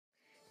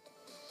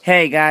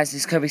Hey guys,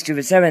 it's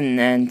Kirby7,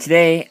 and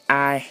today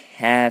I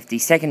have the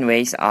second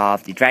race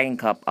of the Dragon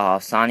Cup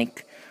of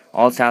Sonic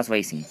All-Stars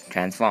Racing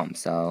Transform.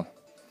 So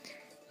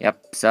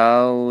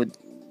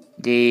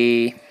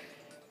the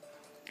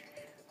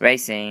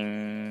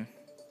racing,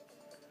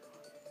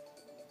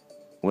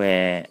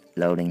 we're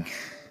loading.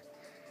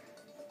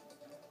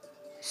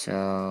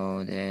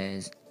 So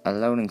there's a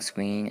loading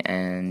screen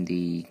and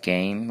the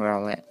game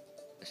roulette.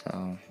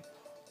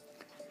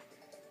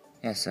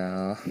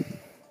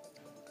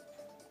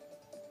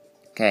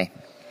 Okay.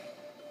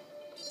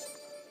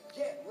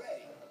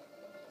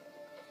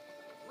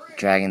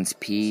 Dragon's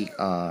Peak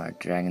or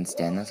Dragon's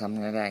Den or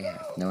something like that, I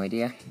have no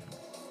idea.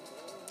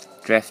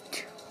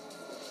 Drift.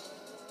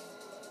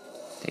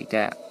 Take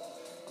that.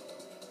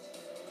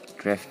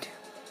 Drift.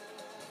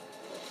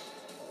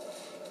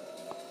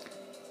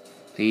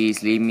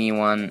 Please leave me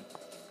one.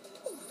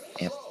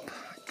 Yep.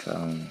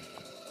 Drone.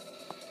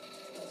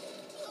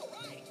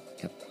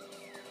 Yep.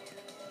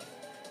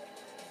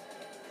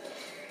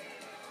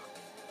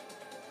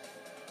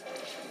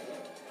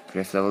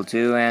 Drift level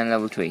 2 and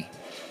level 3.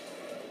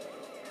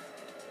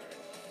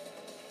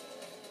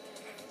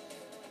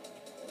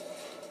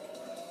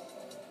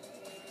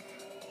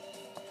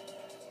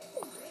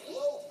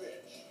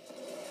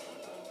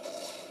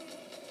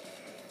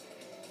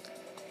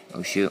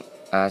 Oh shoot,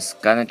 I was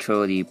gonna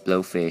throw the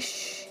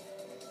blowfish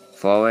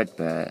forward,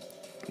 but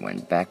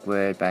went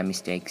backward by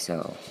mistake,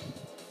 so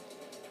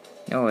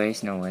no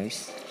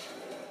worries.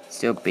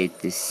 Still beat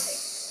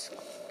this.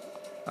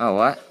 Oh,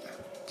 what?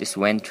 Just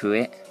went through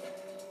it.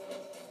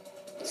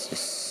 It's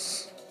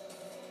just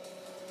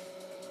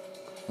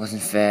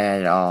wasn't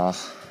fair at all.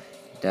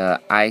 The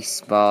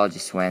ice ball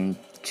just went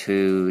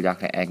through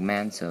Dr.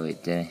 Eggman, so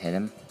it didn't hit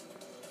him.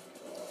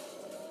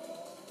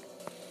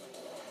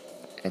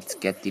 Let's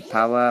get the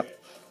power up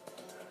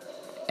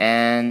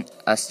and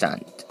a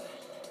stunt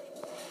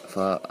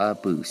for a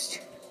boost.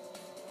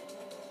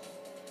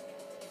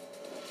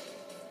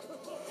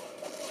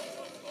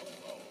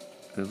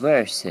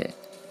 Reverse it.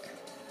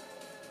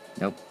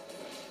 Nope.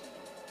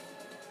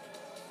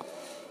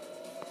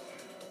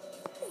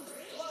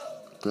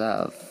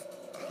 Glove.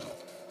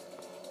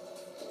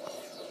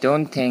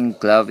 Don't think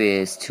glove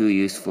is too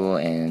useful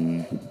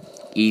in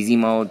easy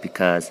mode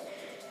because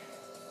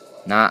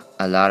not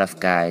a lot of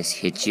guys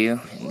hit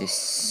you in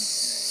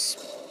this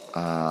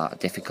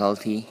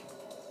difficulty.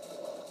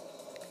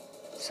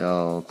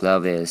 So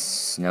glove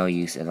is no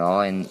use at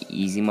all in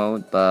easy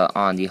mode, but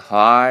on the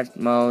hard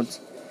mode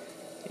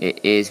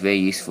it is very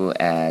useful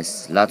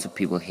as lots of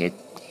people hit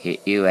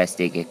you as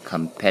they get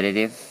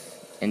competitive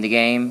in the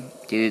game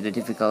due to the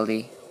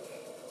difficulty.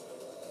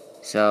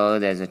 So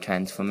there's a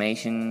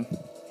transformation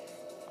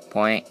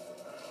point.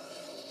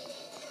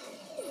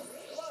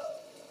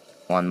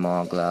 One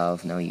more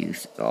glove, no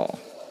use at all.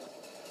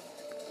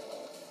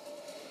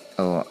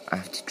 Oh, I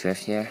have to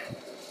drift here.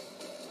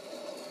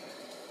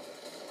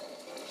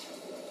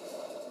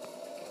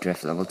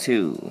 Drift level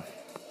 2.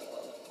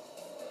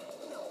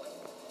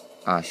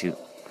 Ah, shoot.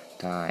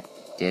 Die.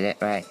 Did it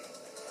right.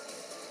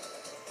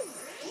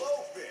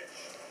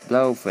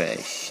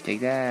 Blowfish.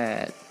 Take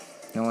that.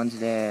 No one's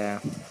there.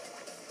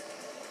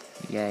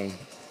 Yay.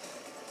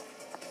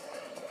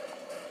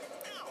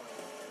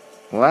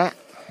 What?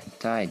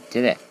 I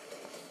did it.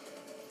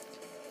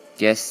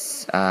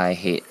 Guess I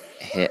hit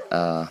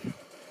a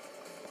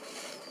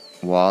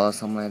wall or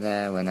something like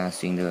that when I was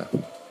doing the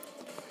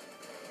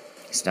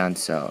stunt,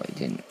 so it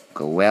didn't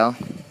go well.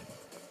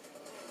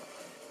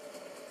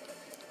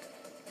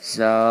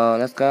 So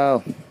let's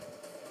go.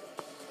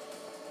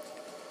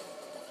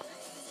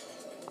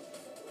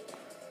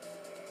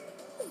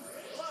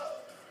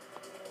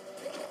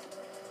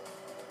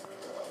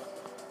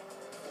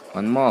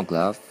 One more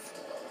glove.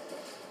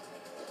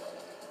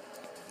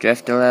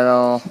 Drift a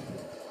little.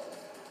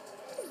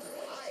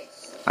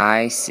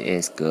 Ice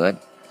is good.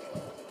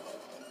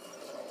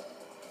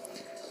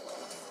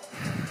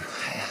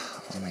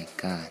 Oh my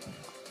god.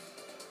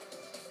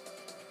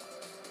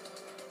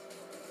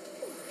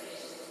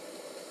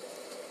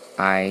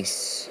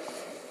 Ice.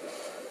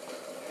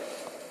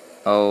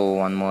 Oh,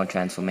 one more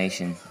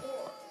transformation.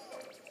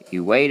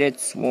 You waited,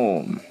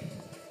 swarm.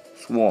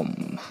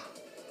 Swarm.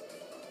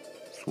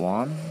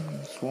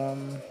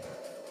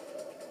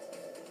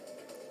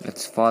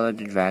 Let's follow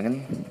the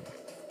dragon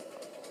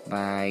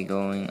by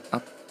going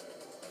up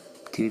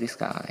to the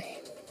sky.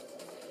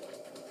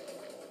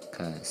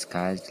 Cause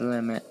sky's the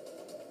limit.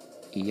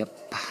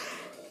 Yep.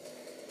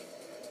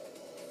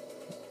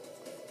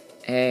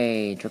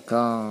 Hey,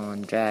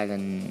 dragoon,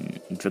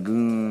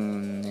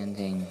 and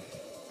thing.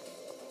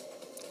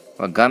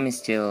 Well, Gum is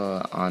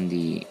still on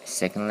the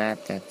second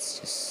lap. That's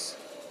just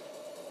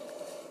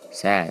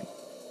sad.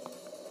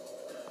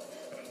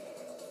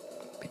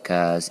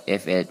 Because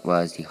if it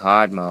was the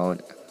hard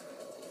mode,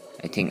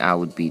 I think I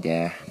would be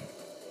there.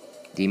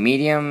 The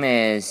medium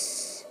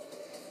is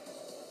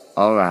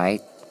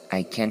alright.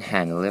 I can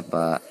handle it,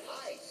 but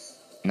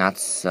not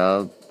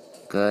so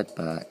good,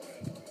 but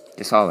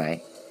it's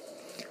alright.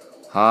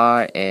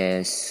 Hard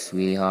is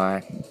really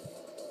hard.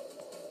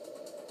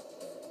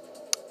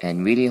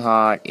 and really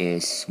hard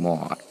is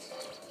smart.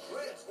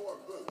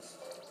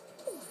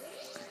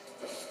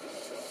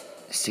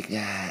 Stick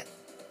that.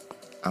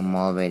 I'm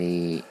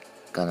already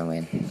gonna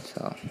win,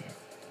 so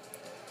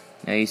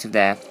no use of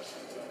that.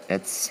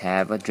 Let's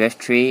have a drift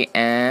tree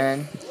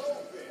and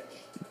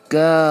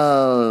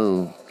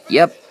go.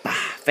 Yep,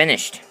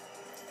 finished.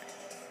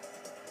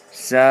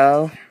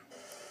 So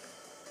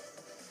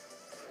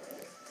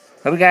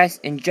hope you guys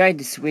enjoyed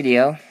this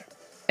video,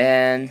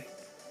 and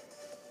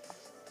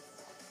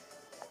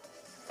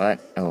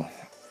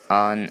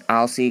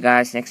I'll see you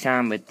guys next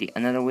time with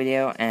another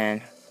video,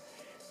 and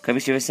Kirby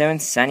 7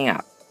 signing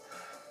out.